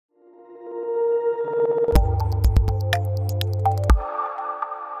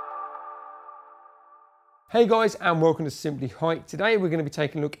Hey guys, and welcome to Simply Hike. Today we're going to be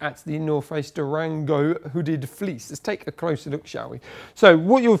taking a look at the North Face Durango Hooded fleece. Let's take a closer look, shall we? So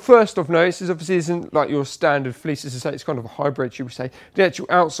what you'll first off notice is obviously isn't like your standard fleece. As I say, it's kind of a hybrid, should we say. The actual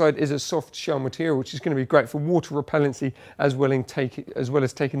outside is a soft shell material, which is going to be great for water repellency as well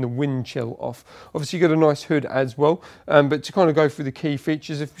as taking the wind chill off. Obviously you've got a nice hood as well, but to kind of go through the key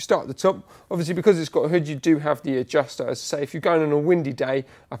features, if we start at the top, obviously because it's got a hood, you do have the adjuster. As I say, if you're going on a windy day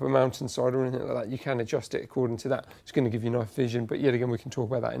up a mountainside or anything like that, you can adjust it according to that. It's going to give you nice vision, but yet again we can talk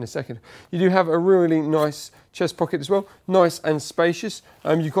about that in a second. You do have a really nice chest pocket as well, nice and spacious.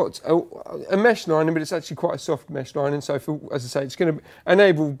 You've got a mesh lining, but it's actually quite a soft mesh lining, so as I say, it's going to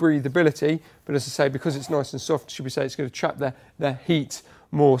enable breathability, but as I say, because it's nice and soft, should we say, it's going to trap the heat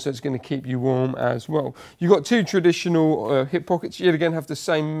more, so it's going to keep you warm as well. You've got two traditional hip pockets. Yet again have the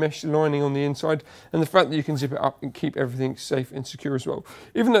same mesh lining on the inside, and the fact that you can zip it up and keep everything safe and secure as well.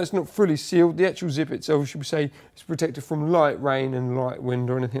 Even though it's not fully sealed, the actual zip itself, should we say, is protected from light rain and light wind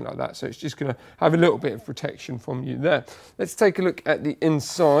or anything like that, so it's just going to have a little bit of protection from you there. Let's take a look at the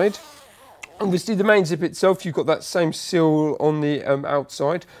inside. Obviously the main zip itself, you've got that same seal on the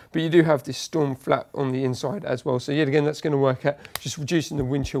outside, but you do have this storm flap on the inside as well. So yet again, that's going to work at just reducing the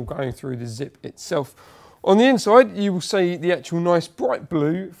wind chill going through the zip itself. On the inside, you will see the actual nice bright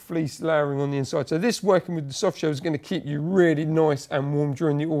blue fleece layering on the inside. So this, working with the soft shell, is going to keep you really nice and warm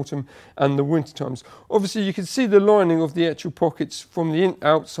during the autumn and the winter times. Obviously, you can see the lining of the actual pockets from the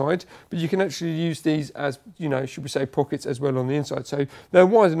outside, but you can actually use these as, you know, should we say, pockets as well on the inside. So they're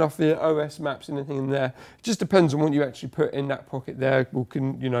wide enough for your OS maps and anything in there. It just depends on what you actually put in that pocket there, or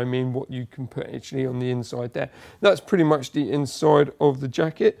can, you know, mean what you can put actually on the inside there. That's pretty much the inside of the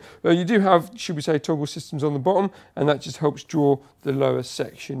jacket. You do have, should we say, toggle systems on the bottom, and that just helps draw the lower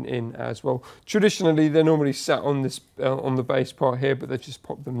section in as well. Traditionally they're normally sat on this on the base part here, but they've just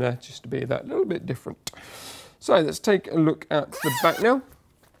popped them there just to be that little bit different. So let's take a look at the back now.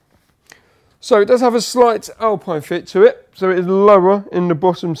 So it does have a slight alpine fit to it, so it is lower in the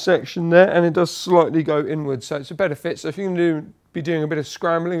bottom section there, and it does slightly go inwards, so it's a better fit. So if you can be doing a bit of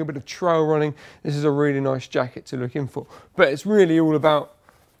scrambling, a bit of trail running, this is a really nice jacket to look in for. But it's really all about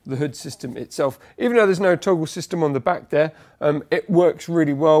the hood system itself. Even though there's no toggle system on the back there, it works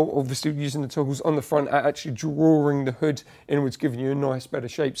really well, obviously using the toggles on the front at actually drawing the hood inwards, giving you a nice better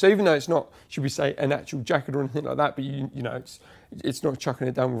shape. So even though it's not, should we say, an actual jacket or anything like that, but you know, it's not chucking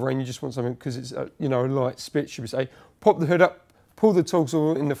it down with rain, you just want something because it's a, you know, a light spit, should we say. Pop the hood up, pull the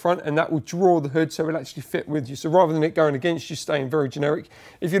toggle in the front, and that will draw the hood so it'll actually fit with you. So rather than it going against you, staying very generic,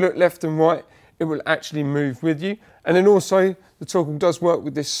 if you look left and right, it will actually move with you. And then also the toggle does work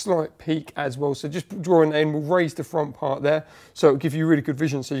with this slight peak as well. So just drawing that in will raise the front part there. So it'll give you really good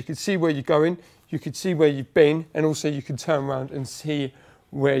vision. So you can see where you're going, you can see where you've been, and also you can turn around and see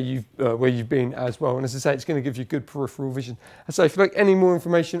where you've been as well. And as I say, it's going to give you good peripheral vision. And so if you'd like any more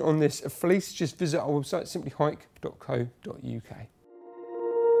information on this fleece, just visit our website, simplyhike.co.uk.